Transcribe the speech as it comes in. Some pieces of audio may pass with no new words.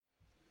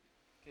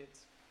Good.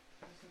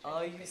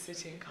 Are you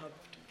sitting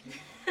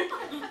comfortably?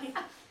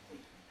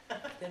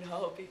 Then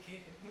I'll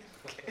begin.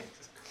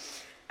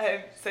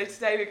 So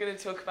today we're going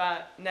to talk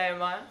about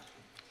Nehemiah.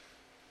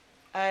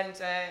 And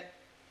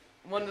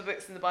one of the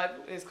books in the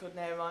Bible is called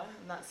Nehemiah,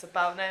 and that's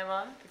about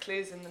Nehemiah. The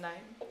clue's in the name.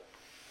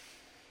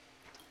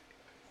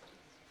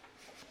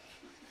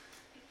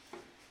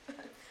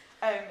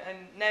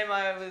 And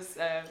Nehemiah was,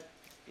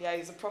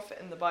 he's a prophet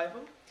in the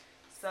Bible.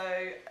 So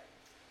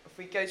if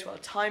we go to our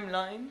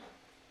timeline,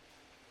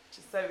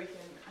 just so we can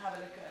have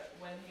a look at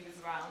when he was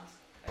around,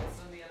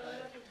 based on the other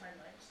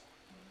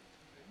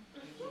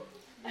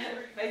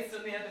based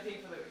on the other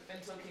people that we've been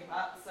talking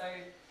about. So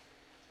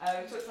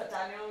we talked about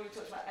Daniel, we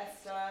talked about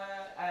Esther,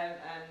 and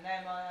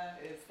Nehemiah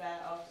is there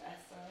after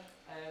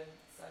Esther.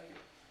 So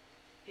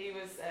he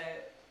was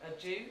a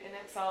Jew in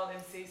exile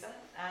in Caesar,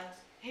 and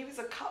he was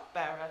a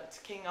cupbearer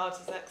to King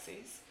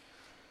Artaxerxes,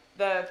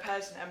 the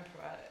Persian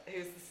emperor,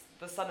 who's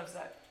the son of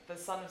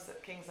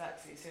King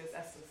Xerxes, who was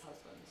Esther's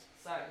husband.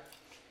 So,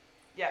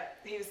 yeah,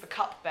 he was the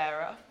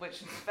cupbearer,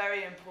 which is a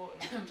very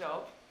important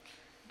job,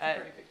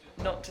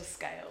 not to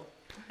scale.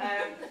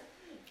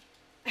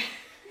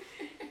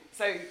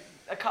 So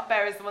a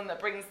cupbearer is the one that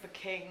brings the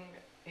king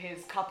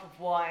his cup of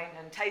wine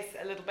and tastes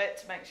it a little bit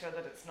to make sure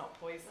that it's not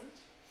poisoned.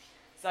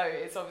 So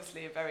it's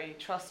obviously a very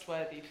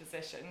trustworthy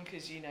position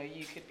because, you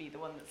could be the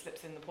one that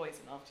slips in the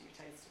poison after you've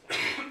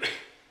tasted it.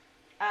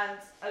 And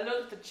a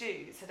lot of the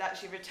Jews had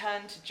actually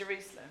returned to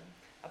Jerusalem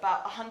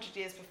about 100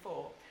 years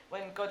before,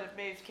 when God had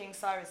moved King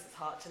Cyrus's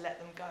heart to let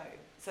them go.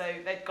 So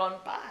they'd gone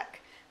back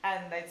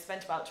and they'd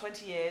spent about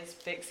 20 years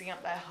fixing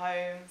up their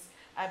homes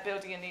and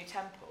building a new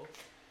temple.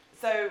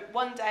 So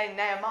one day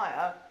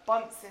Nehemiah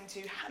bumps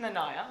into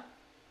Hananiah,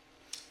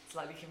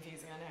 slightly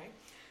confusing I know,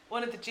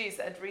 one of the Jews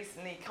that had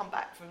recently come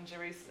back from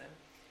Jerusalem.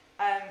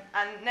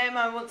 And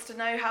Nehemiah wants to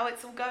know how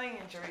it's all going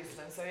in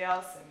Jerusalem, so he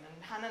asks him,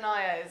 and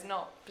Hananiah is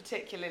not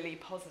particularly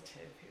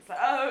positive. He's like,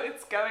 oh,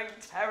 it's going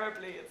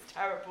terribly, it's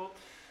terrible.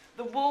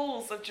 The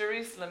walls of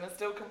Jerusalem are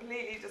still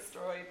completely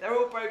destroyed. They're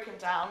all broken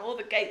down. All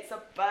the gates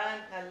are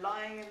burnt. They're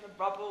lying in the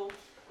rubble.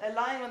 They're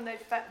lying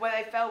where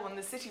they fell when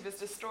the city was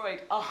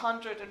destroyed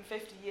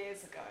 150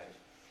 years ago.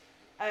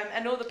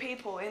 And all the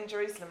people in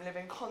Jerusalem live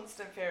in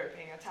constant fear of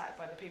being attacked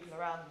by the people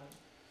around them.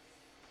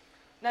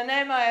 Now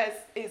Nehemiah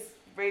is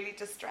really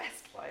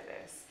distressed by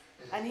this,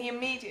 and he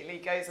immediately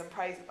goes and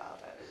prays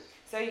about it.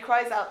 So he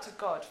cries out to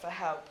God for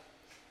help.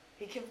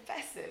 He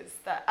confesses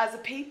that as a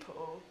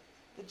people,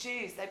 the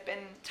Jews, they've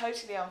been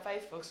totally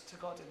unfaithful to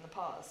God in the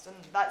past, and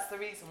that's the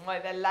reason why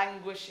they're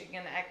languishing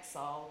in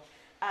exile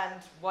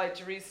and why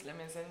Jerusalem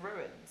is in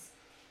ruins.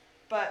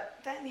 But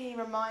then he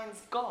reminds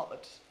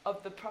God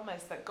of the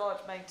promise that God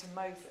made to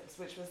Moses,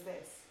 which was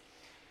this.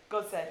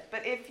 God said,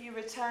 "But if you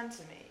return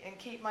to me and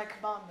keep my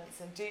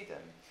commandments and do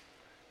them,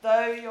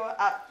 though your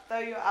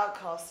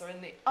outcasts are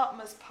in the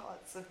utmost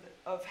parts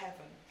of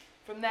heaven,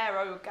 from there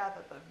I will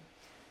gather them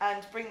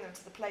and bring them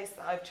to the place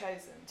that I've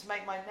chosen, to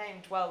make my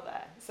name dwell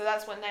there." So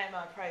that's when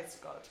Nehemiah prays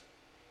to God.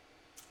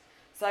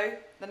 So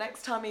the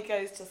next time he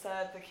goes to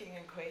serve the king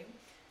and queen,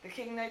 the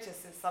king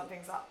notices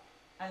something's up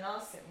and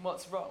asks him,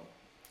 "What's wrong?"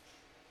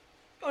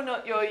 "You're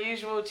not your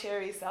usual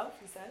cheery self,"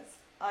 he says.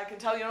 "I can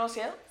tell you're not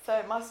ill, so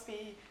it must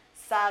be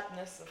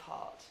sadness of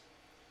heart."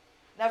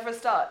 Now for a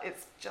start,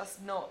 it's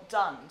just not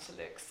done to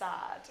look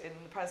sad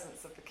in the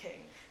presence of the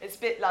king. It's a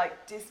bit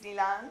like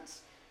Disneyland,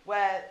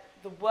 where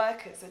the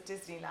workers at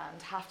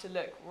Disneyland have to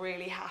look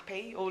really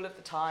happy all of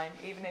the time,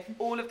 even if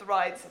all of the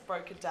rides have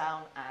broken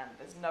down and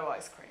there's no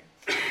ice cream.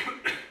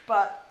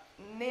 But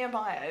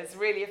Nehemiah is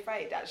really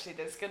afraid, actually,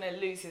 that he's going to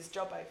lose his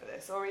job over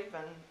this, or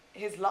even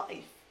his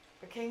life.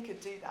 The king could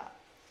do that,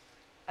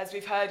 as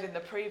we've heard in the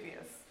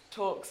previous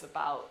talks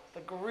about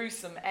the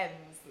gruesome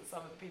ends that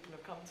some of the people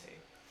have come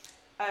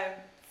to.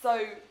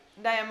 So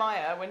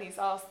Nehemiah, when he's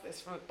asked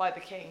this by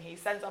the king, he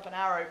sends up an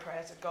arrow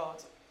prayer to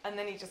God, and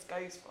then he just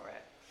goes for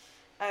it.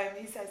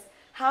 He says,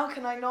 "How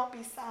can I not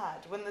be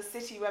sad when the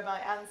city where my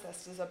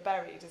ancestors are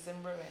buried is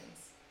in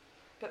ruins?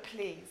 But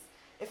please,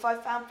 if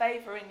I've found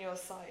favour in your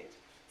sight,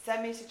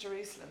 send me to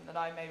Jerusalem that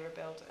I may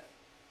rebuild it."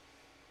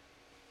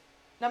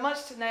 Now,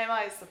 much to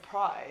Nehemiah's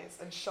surprise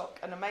and shock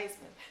and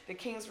amazement, the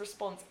king's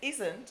response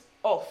isn't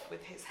off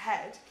with his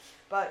head,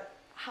 but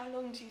 "How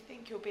long do you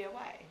think you'll be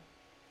away?"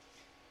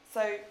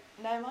 So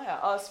Nehemiah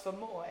asks for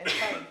more in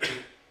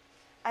faith.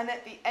 And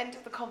at the end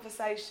of the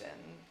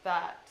conversation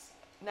that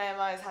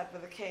Nehemiah's had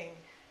with the king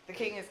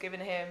has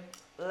given him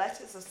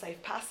letters of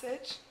safe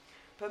passage,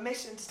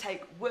 permission to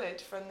take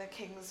wood from the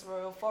king's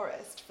royal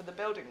forest for the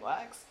building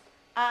works,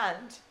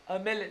 and a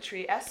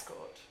military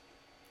escort,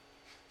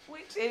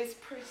 which is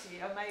pretty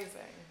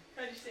amazing.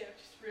 Can I just say, I've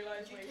just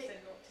realised why you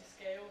said not to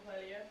scale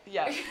earlier.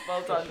 Yeah,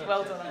 well done,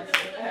 well done. Wait,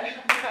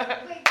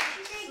 did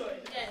you say?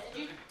 Sorry. Yeah, did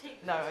you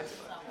take No, I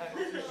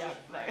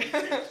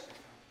didn't. No.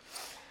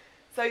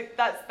 So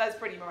that's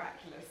pretty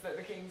miraculous that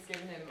the king's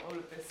given him all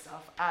of this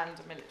stuff and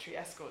a military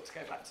escort to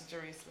go back to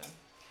Jerusalem.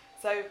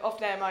 So off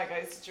Nehemiah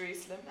goes to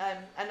Jerusalem,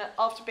 and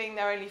after being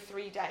there only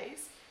 3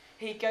 days,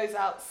 he goes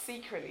out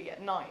secretly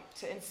at night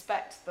to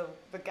inspect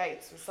the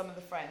gates with some of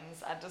the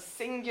friends, and a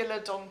singular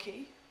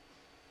donkey.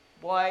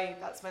 Why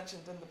that's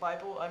mentioned in the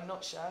Bible, I'm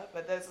not sure,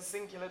 but there's a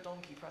singular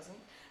donkey present.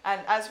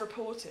 And as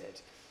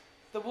reported,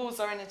 the walls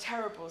are in a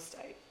terrible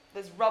state.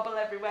 There's rubble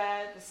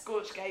everywhere, the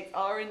scorched gates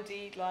are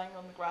indeed lying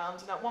on the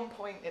ground, and at one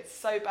point it's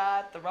so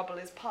bad, the rubble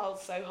is piled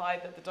so high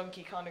that the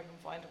donkey can't even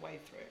find a way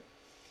through.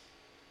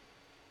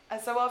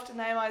 And so after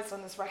Nehemiah's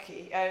done this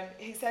recce,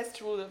 he says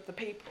to all of the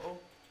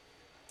people,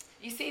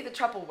 you see the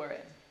trouble we're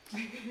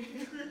in.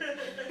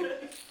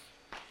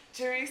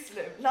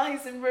 Jerusalem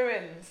lies in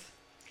ruins,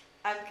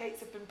 and the gates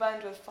have been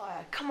burned with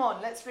fire. Come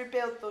on, let's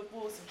rebuild the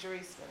walls of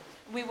Jerusalem.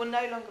 We will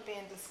no longer be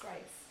in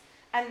disgrace.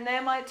 And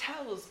Nehemiah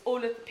tells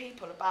all of the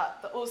people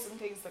about the awesome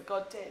things that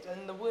God did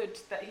and the wood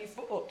that he's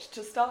bought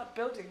to start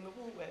building the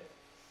wall with.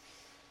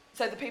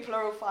 So the people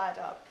are all fired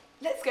up.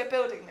 Let's get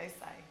building, they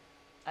say.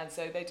 And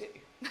so they do.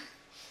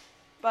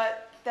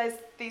 But there's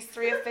these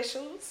three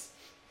officials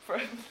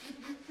from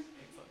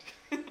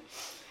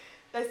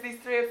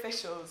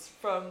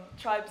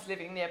tribes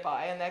living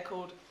nearby, and they're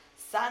called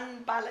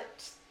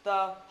Sanballat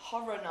the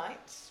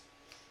Horonite,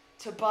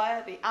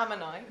 Tobiah the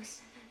Ammonite,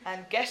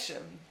 and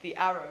Geshem the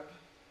Arab.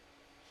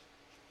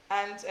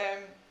 And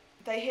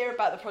they hear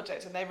about the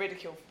project and they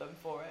ridicule them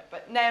for it.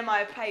 But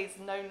Nehemiah pays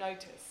no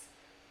notice.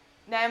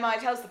 Nehemiah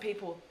tells the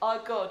people, our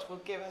God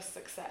will give us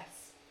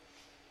success.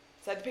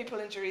 So the people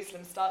in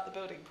Jerusalem start the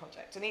building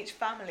project, and each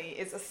family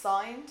is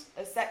assigned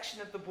a section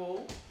of the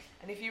wall.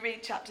 And if you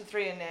read chapter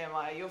 3 in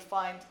Nehemiah, you'll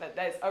find that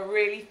there's a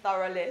really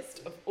thorough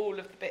list of all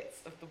of the bits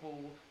of the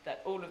wall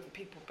that all of the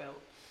people built.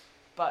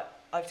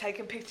 But I've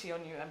taken pity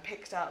on you and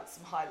picked out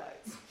some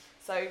highlights.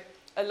 So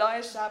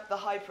Eliashib, the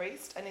high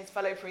priest, and his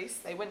fellow priests,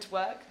 they went to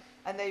work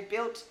and they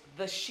built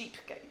the sheep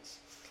gate.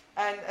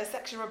 And a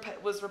section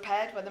was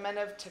repaired by the men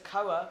of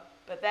Tekoa,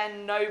 but their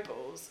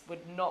nobles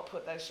would not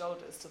put their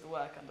shoulders to the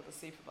work under the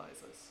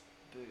supervisors.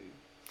 Boo.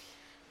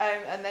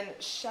 And then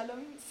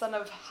Shalom, son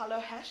of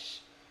Halohesh,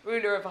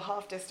 ruler of a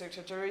half district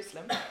of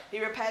Jerusalem, he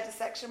repaired a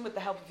section with the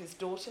help of his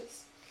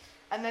daughters.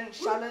 And then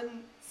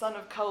Shalom, son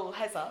of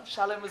Kol-Hezah,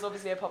 Shalom was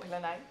obviously a popular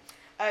name,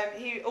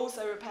 he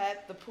also repaired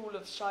the pool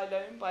of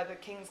Shiloh by the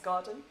king's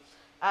garden.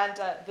 And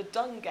the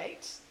dung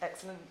gate,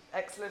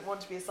 excellent one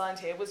to be assigned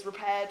here, was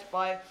repaired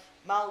by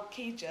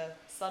Malchijah,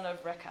 son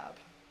of Rechab.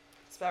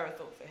 Spare a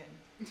thought for him.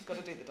 He's got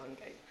to do the dung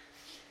gate.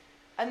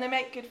 And they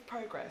make good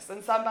progress.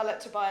 And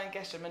Sanballat, Tobiah, and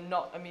Geshem are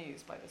not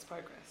amused by this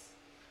progress.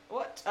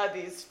 What are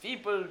these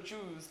feeble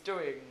Jews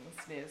doing?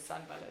 Sneers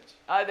Sanballat.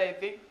 Are they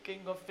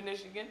thinking of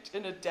finishing it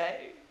in a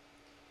day?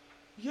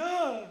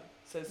 Yeah,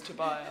 says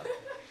Tobiah.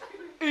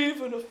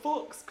 Even a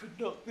fox could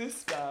knock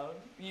this down,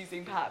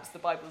 using perhaps the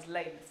Bible's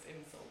lamest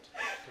insult.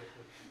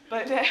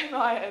 But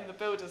Nehemiah and the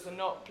builders are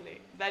not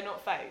pleased. They're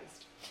not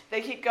fazed.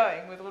 They keep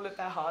going with all of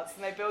their hearts,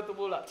 and they build the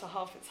wall up to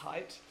half its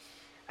height.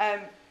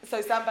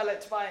 So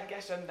Sanballat, Tobiah, and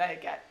Geshem, they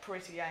get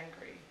pretty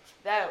angry.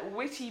 Their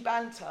witty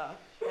banter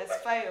has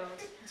failed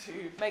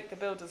to make the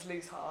builders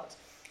lose heart.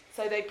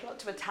 So they plot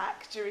to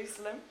attack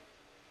Jerusalem.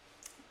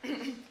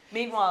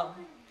 Meanwhile,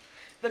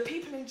 the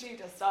people in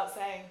Judah start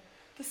saying,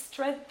 the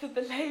strength of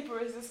the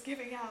labourers is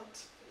giving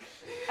out.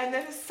 And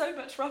there is so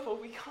much rubble,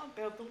 we can't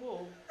build the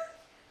wall.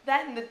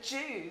 Then the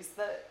Jews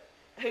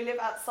who live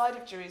outside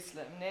of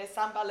Jerusalem, near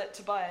Sanballat,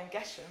 Tobiah, and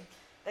Geshem,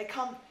 they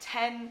come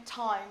 10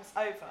 times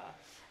over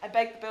and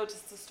beg the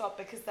builders to stop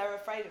because they're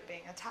afraid of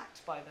being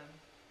attacked by them.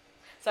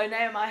 So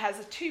Nehemiah has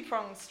a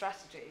two-pronged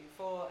strategy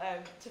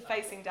to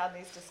facing down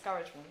these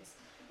discouragements,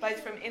 both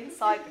from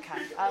inside the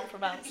camp and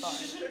from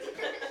outside.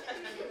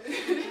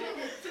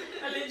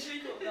 I literally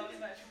thought that was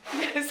natural.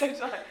 Yeah, so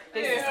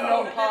this is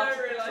not part of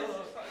the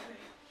talk.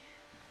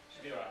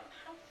 Should be alright.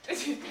 The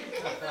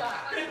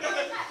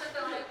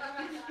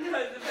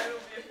bed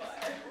will be a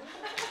fire.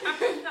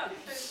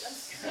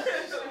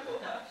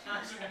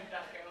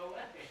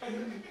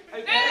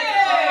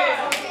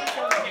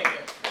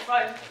 It's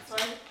fine, it's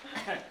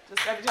fine.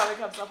 Just every time it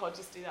comes up, I'll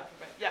just do that for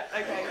a bit. Yeah,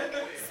 okay.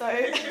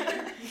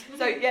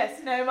 So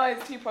yes,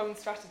 Nehemiah's two-pronged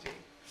strategy.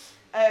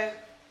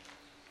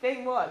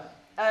 Thing one.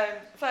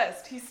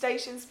 First, he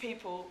stations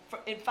people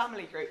in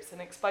family groups in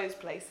exposed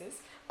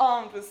places,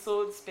 armed with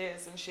swords,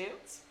 spears, and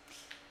shields.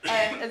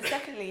 And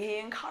secondly, he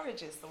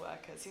encourages the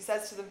workers. He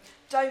says to them,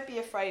 don't be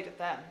afraid of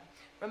them.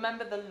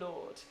 Remember the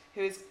Lord,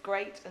 who is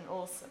great and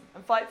awesome,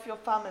 and fight for your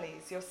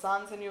families, your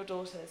sons and your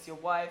daughters, your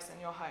wives and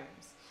your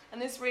homes.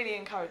 And this really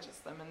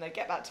encourages them, and they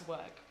get back to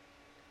work.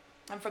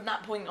 And from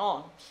that point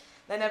on,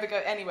 they never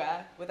go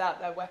anywhere without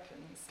their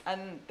weapons,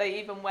 and they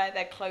even wear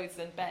their clothes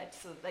in bed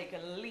so that they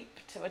can leap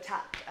to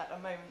attack at a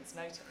moment's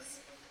notice.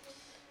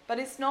 But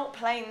it's not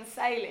plain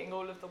sailing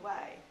all of the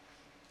way.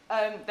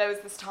 There was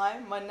this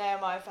time when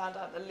Nehemiah found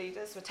out the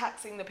leaders were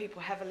taxing the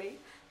people heavily,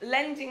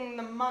 lending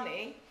them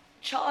money,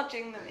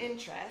 charging them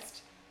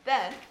interest,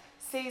 then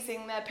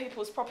seizing their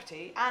people's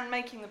property and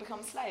making them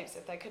become slaves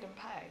if they couldn't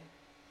pay.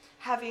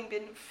 Having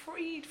been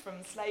freed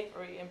from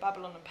slavery in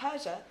Babylon and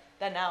Persia,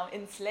 they're now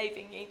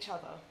enslaving each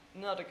other.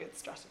 Not a good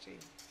strategy.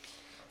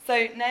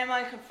 So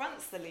Nehemiah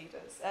confronts the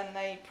leaders, and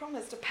they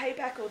promise to pay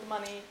back all the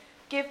money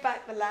give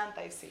back the land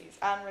they've seized,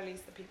 and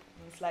release the people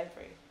from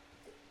slavery.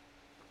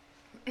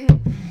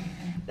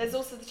 There's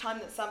also the time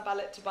that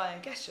Sanballat, Tobiah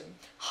and Geshem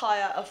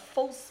hire a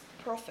false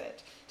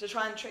prophet to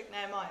try and trick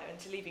Nehemiah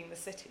into leaving the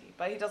city,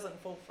 but he doesn't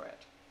fall for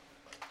it.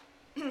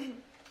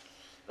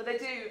 But they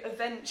do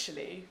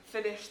eventually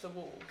finish the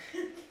wall.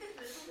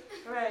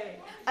 Right.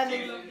 And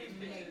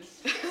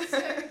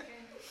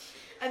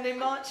they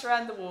march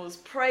around the walls,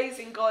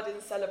 praising God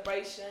in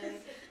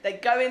celebration. They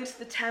go into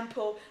the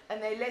temple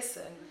and they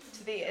listen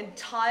to the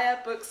entire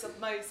books of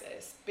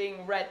Moses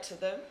being read to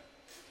them.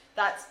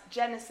 That's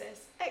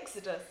Genesis,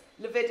 Exodus,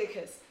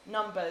 Leviticus,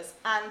 Numbers,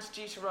 and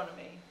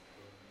Deuteronomy.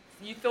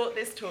 You thought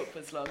this talk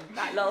was long.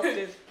 That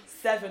lasted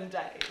 7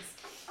 days.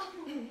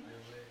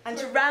 And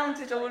to round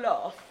it all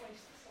off,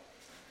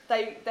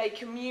 they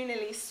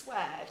communally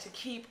swear to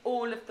keep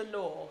all of the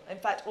law, in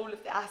fact, all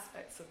of the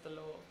aspects of the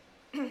law.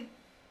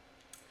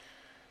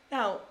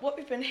 Now, what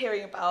we've been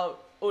hearing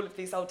about all of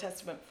these Old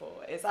Testament for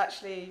is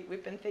actually,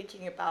 we've been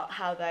thinking about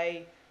how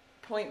they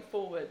point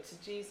forward to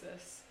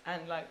Jesus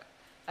and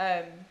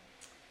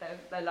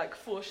they're like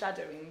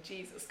foreshadowing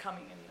Jesus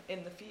coming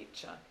in the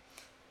future.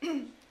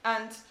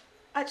 And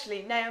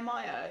actually,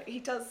 Nehemiah,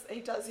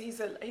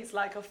 he's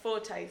like a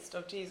foretaste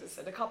of Jesus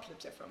in a couple of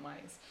different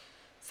ways.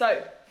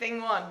 So,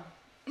 thing one,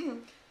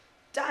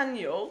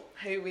 Daniel,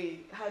 who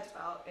we heard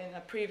about in a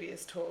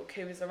previous talk,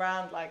 who was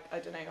around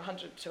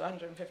 100 to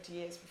 150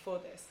 years before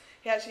this,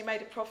 he actually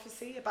made a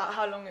prophecy about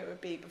how long it would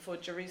be before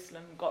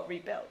Jerusalem got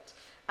rebuilt.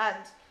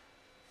 And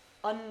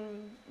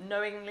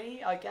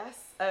unknowingly, I guess,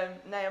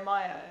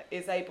 Nehemiah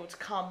is able to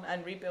come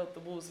and rebuild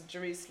the walls of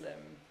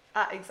Jerusalem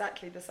at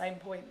exactly the same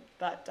point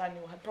that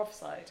Daniel had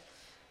prophesied.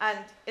 And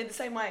in the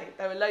same way,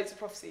 there were loads of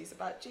prophecies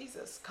about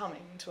Jesus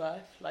coming to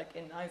earth, like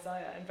in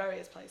Isaiah and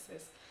various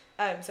places.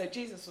 So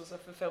Jesus was a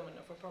fulfillment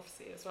of a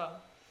prophecy as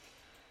well.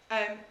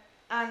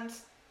 And,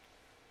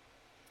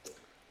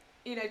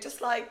 you know,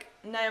 just like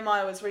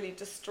Nehemiah was really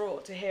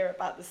distraught to hear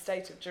about the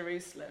state of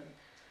Jerusalem,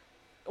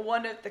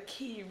 one of the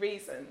key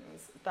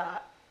reasons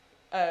that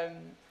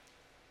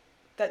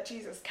that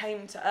Jesus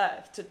came to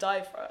earth to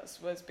die for us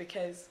was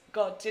because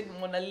God didn't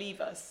want to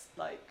leave us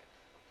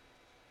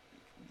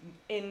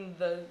in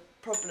the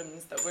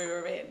problems that we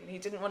were in. He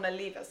didn't want to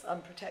leave us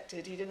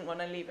unprotected. He didn't want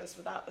to leave us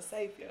without a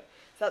saviour.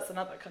 So that's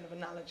another kind of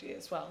analogy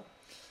as well.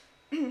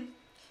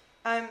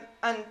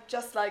 And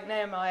just like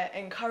Nehemiah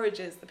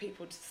encourages the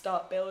people to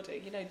start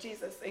building, you know,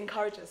 Jesus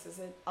encourages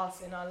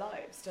us in our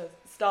lives to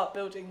start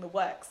building the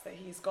works that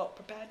he's got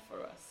prepared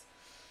for us.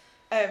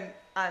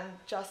 And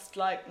just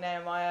like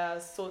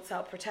Nehemiah sorts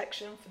out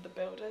protection for the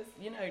builders,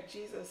 you know,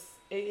 Jesus,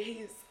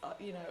 he's,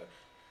 you know,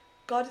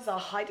 God is our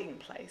hiding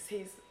place.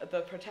 He's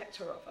the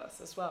protector of us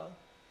as well.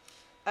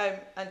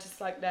 And just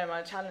like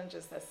Nehemiah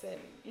challenges their sin,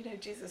 you know,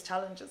 Jesus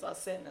challenges our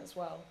sin as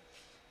well.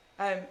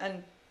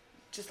 And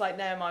just like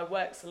Nehemiah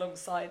works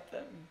alongside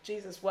them,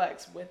 Jesus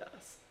works with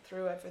us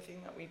through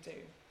everything that we do.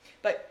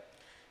 But,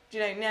 you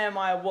know,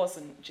 Nehemiah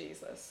wasn't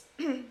Jesus.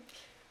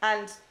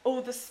 And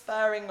all the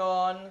spurring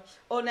on,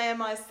 or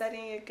Nehemiah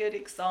setting a good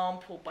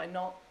example by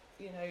not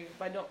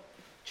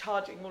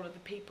charging all of the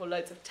people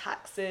loads of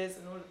taxes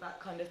and all of that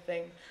kind of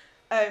thing,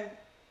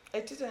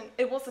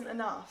 it wasn't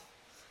enough.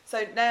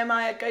 So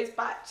Nehemiah goes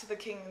back to the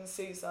king in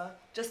Susa,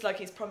 just like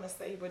he's promised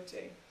that he would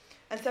do.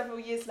 And several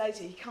years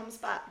later, he comes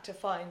back to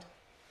find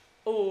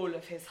all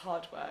of his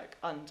hard work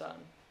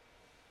undone.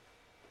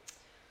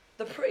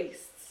 The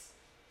priests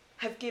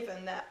have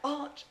given their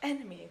arch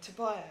enemy,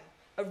 Tobiah,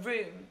 a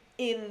room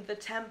in the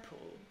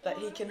temple that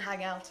he can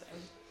hang out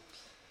in.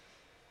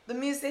 The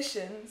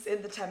musicians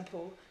in the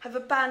temple have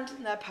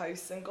abandoned their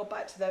posts and gone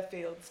back to their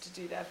fields to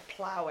do their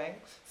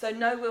ploughing, so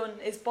no one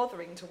is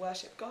bothering to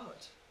worship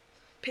God.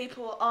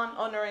 People aren't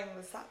honouring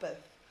the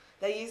Sabbath.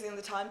 They're using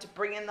the time to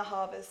bring in the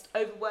harvest,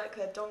 overwork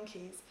their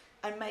donkeys,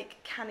 and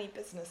make canny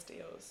business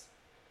deals.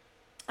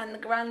 And the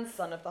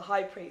grandson of the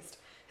high priest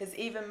has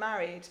even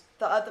married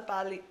the other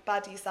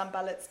baddie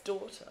Sanballat's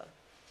daughter,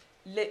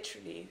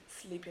 literally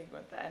sleeping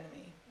with the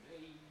enemy.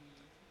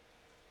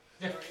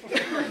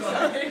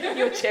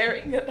 You're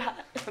cheering at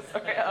that?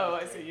 Sorry. Oh,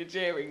 I see. You're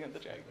jeering at the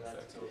joke.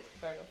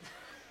 Fair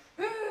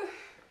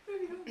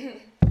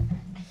enough.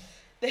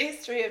 The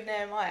history of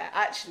Nehemiah,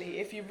 actually,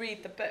 if you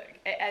read the book,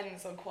 it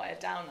ends on quite a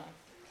downer.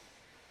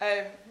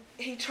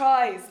 He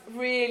tries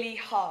really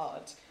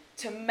hard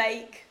to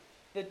make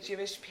the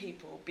Jewish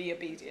people be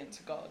obedient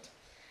to God.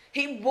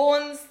 He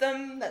warns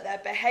them that their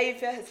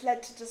behaviour has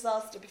led to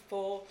disaster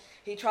before.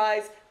 He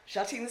tries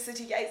shutting the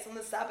city gates on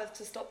the Sabbath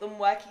to stop them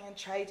working and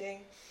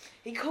trading.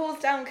 He calls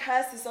down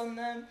curses on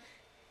them.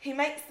 He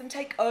makes them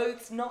take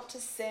oaths not to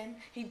sin.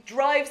 He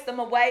drives them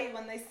away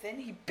when they sin.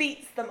 He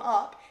beats them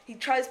up. He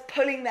tries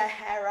pulling their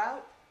hair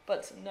out,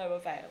 but to no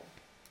avail.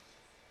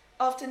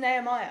 After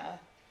Nehemiah,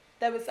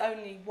 there was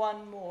only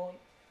one more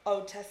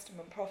Old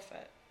Testament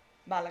prophet,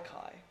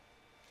 Malachi.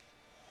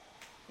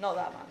 Not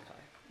that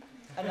Malachi,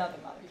 another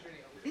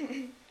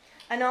Malachi.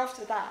 And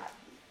after that,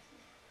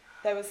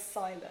 there was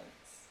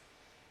silence.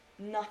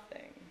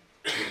 Nothing.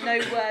 No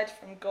word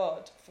from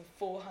God for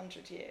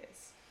 400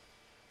 years.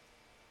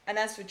 And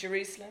as for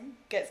Jerusalem,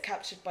 gets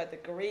captured by the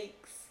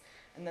Greeks,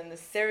 and then the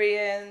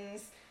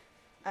Syrians,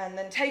 and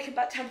then taken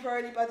back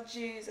temporarily by the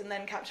Jews, and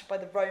then captured by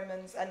the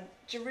Romans, and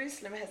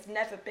Jerusalem has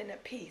never been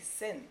at peace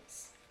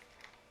since.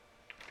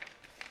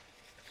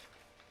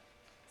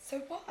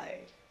 So why?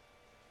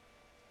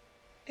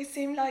 It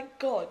seemed like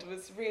God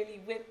was really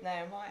with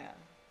Nehemiah.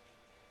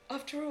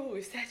 After all,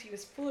 we said he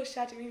was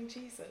foreshadowing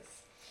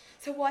Jesus.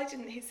 So why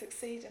didn't he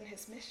succeed in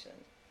his mission?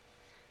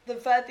 The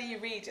further you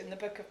read in the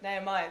book of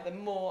Nehemiah, the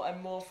more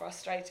and more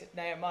frustrated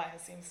Nehemiah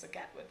seems to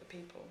get with the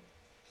people.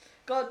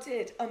 God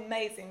did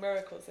amazing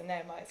miracles in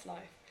Nehemiah's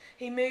life.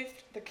 He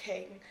moved the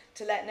king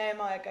to let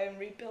Nehemiah go and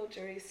rebuild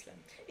Jerusalem,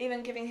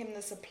 even giving him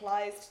the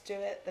supplies to do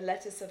it, the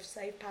letters of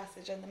safe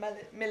passage and the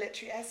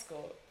military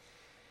escort.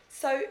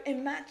 So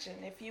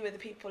imagine if you were the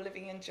people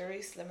living in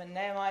Jerusalem and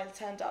Nehemiah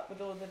turned up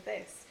with all of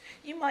this.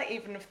 You might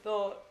even have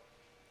thought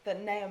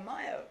that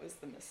Nehemiah was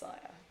the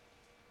Messiah.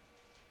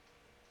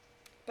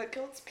 But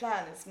God's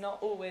plan is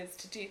not always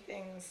to do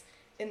things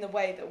in the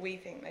way that we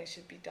think they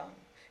should be done.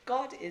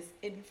 God is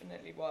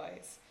infinitely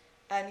wise,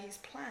 and he's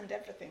planned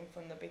everything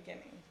from the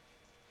beginning.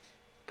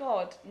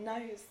 God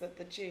knows that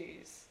the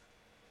Jews,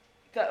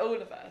 that all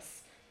of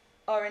us,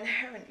 are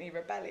inherently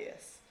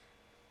rebellious.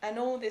 And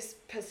all this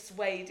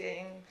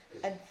persuading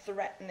and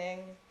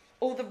threatening,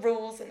 all the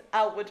rules and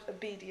outward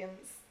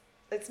obedience,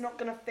 it's not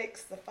going to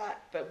fix the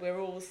fact that we're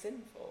all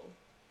sinful.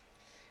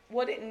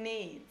 What it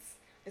needs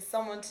is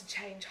someone to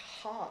change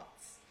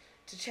hearts,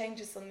 to change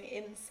us on the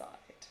inside.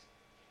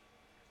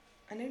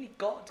 And only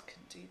God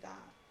can do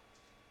that.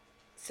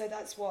 So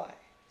that's why,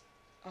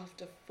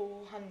 after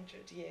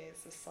 400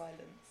 years of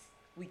silence,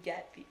 we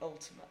get the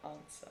ultimate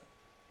answer,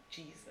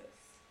 Jesus.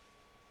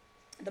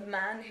 The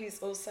man who's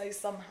also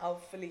somehow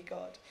fully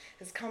God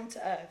has come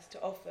to earth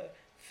to offer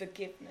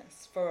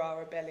forgiveness for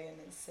our rebellion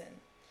and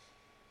sin.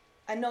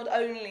 And not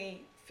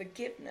only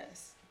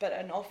forgiveness, but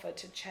an offer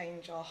to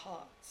change our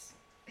hearts.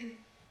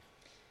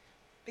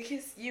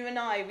 Because you and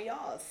I, we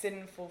are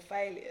sinful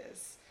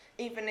failures.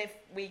 Even if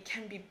we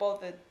can be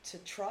bothered to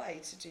try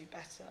to do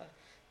better,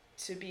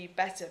 to be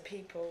better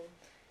people,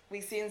 we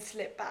soon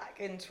slip back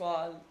into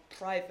our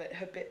private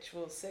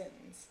habitual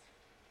sins.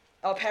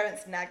 Our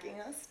parents nagging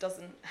us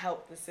doesn't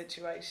help the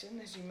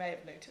situation, as you may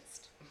have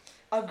noticed.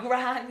 Our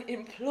gran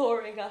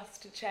imploring us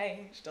to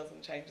change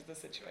doesn't change the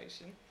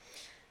situation.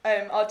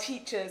 Our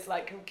teachers,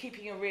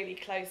 keeping a really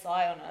close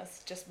eye on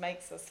us just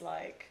makes us,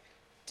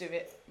 do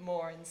it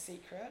more in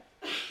secret.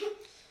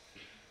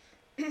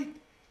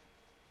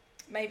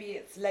 Maybe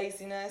it's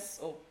laziness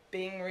or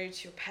being rude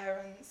to your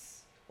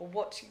parents or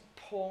watching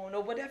porn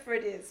or whatever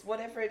it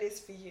is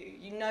for you.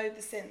 You know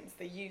the sins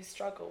that you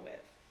struggle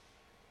with.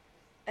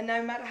 And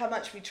no matter how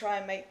much we try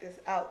and make this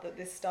out that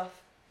this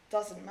stuff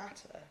doesn't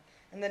matter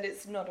and that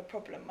it's not a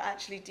problem,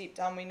 actually deep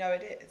down we know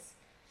it is.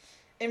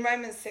 In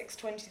Romans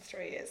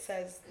 6:23 it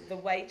says, the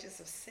wages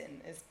of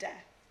sin is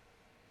death.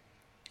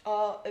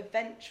 Our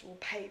eventual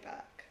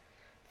payback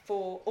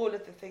for all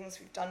of the things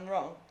we've done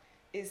wrong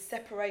is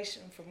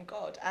separation from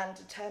God and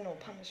eternal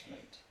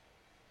punishment.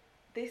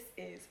 This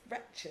is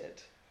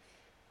wretched.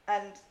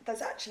 And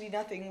there's actually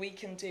nothing we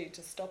can do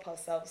to stop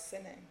ourselves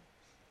sinning,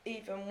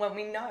 even when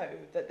we know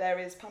that there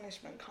is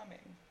punishment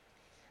coming.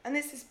 And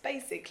this is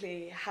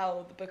basically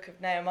how the book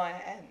of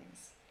Nehemiah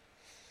ends.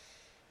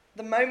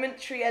 The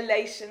momentary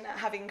elation at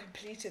having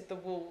completed the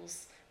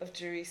walls of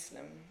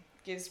Jerusalem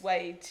gives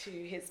way to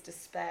his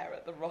despair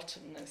at the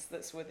rottenness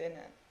that's within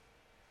it.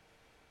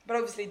 But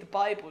obviously the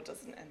Bible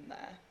doesn't end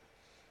there,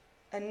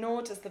 and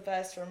nor does the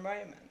verse from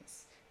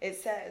Romans. It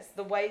says,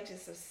 the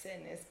wages of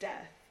sin is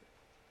death.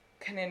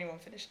 Can anyone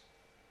finish?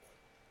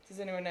 Does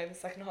anyone know the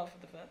second half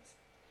of the verse?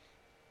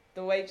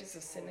 The wages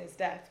of sin is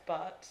death,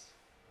 but...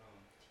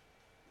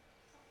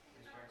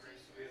 Is my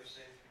grace the way of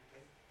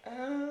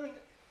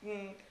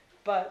saving?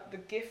 But the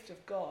gift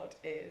of God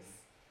is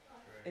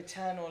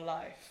eternal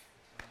life.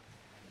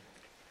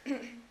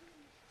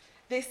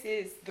 This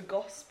is the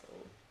gospel,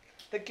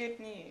 the good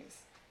news,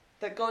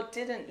 that God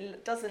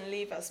doesn't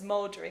leave us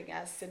mouldering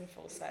as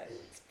sinful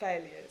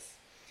failures,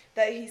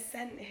 that he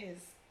sent his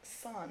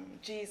son,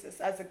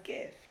 Jesus, as a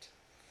gift,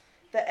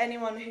 that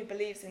anyone who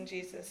believes in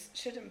Jesus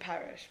shouldn't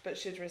perish, but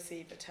should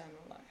receive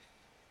eternal life.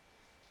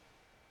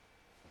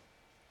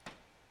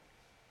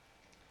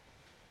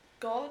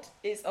 God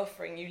is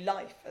offering you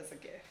life as a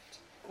gift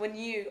when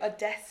you are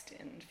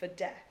destined for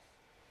death.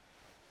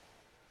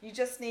 You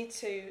just need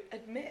to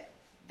admit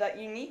that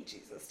you need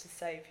Jesus to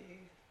save you.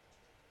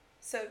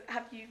 So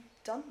have you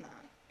done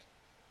that?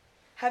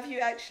 Have you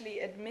actually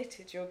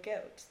admitted your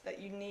guilt that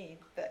you need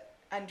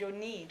and your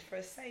need for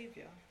a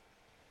saviour?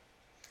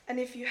 And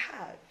if you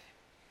have,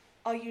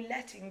 are you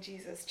letting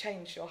Jesus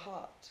change your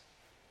heart?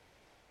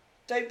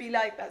 Don't be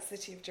like that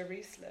city of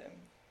Jerusalem,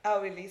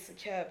 outwardly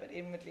secure but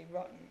inwardly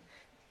rotten.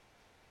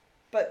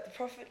 But the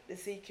prophet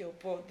Ezekiel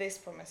brought this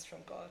promise from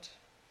God.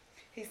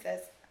 He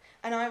says,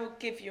 and I will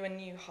give you a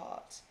new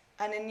heart,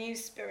 and a new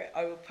spirit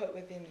I will put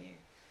within you.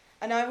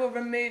 And I will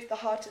remove the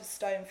heart of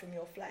stone from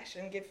your flesh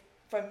and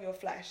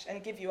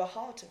give you a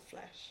heart of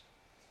flesh.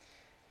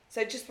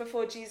 So just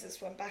before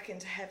Jesus went back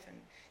into heaven,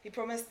 he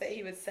promised that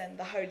he would send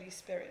the Holy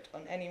Spirit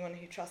on anyone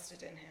who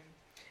trusted in him.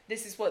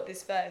 This is what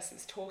this verse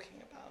is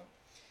talking about.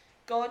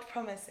 God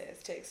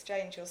promises to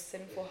exchange your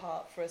sinful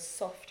heart for a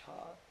soft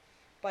heart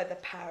by the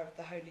power of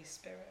the Holy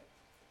Spirit.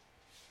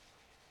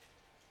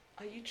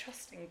 Are you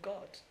trusting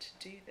God to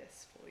do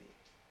this for you?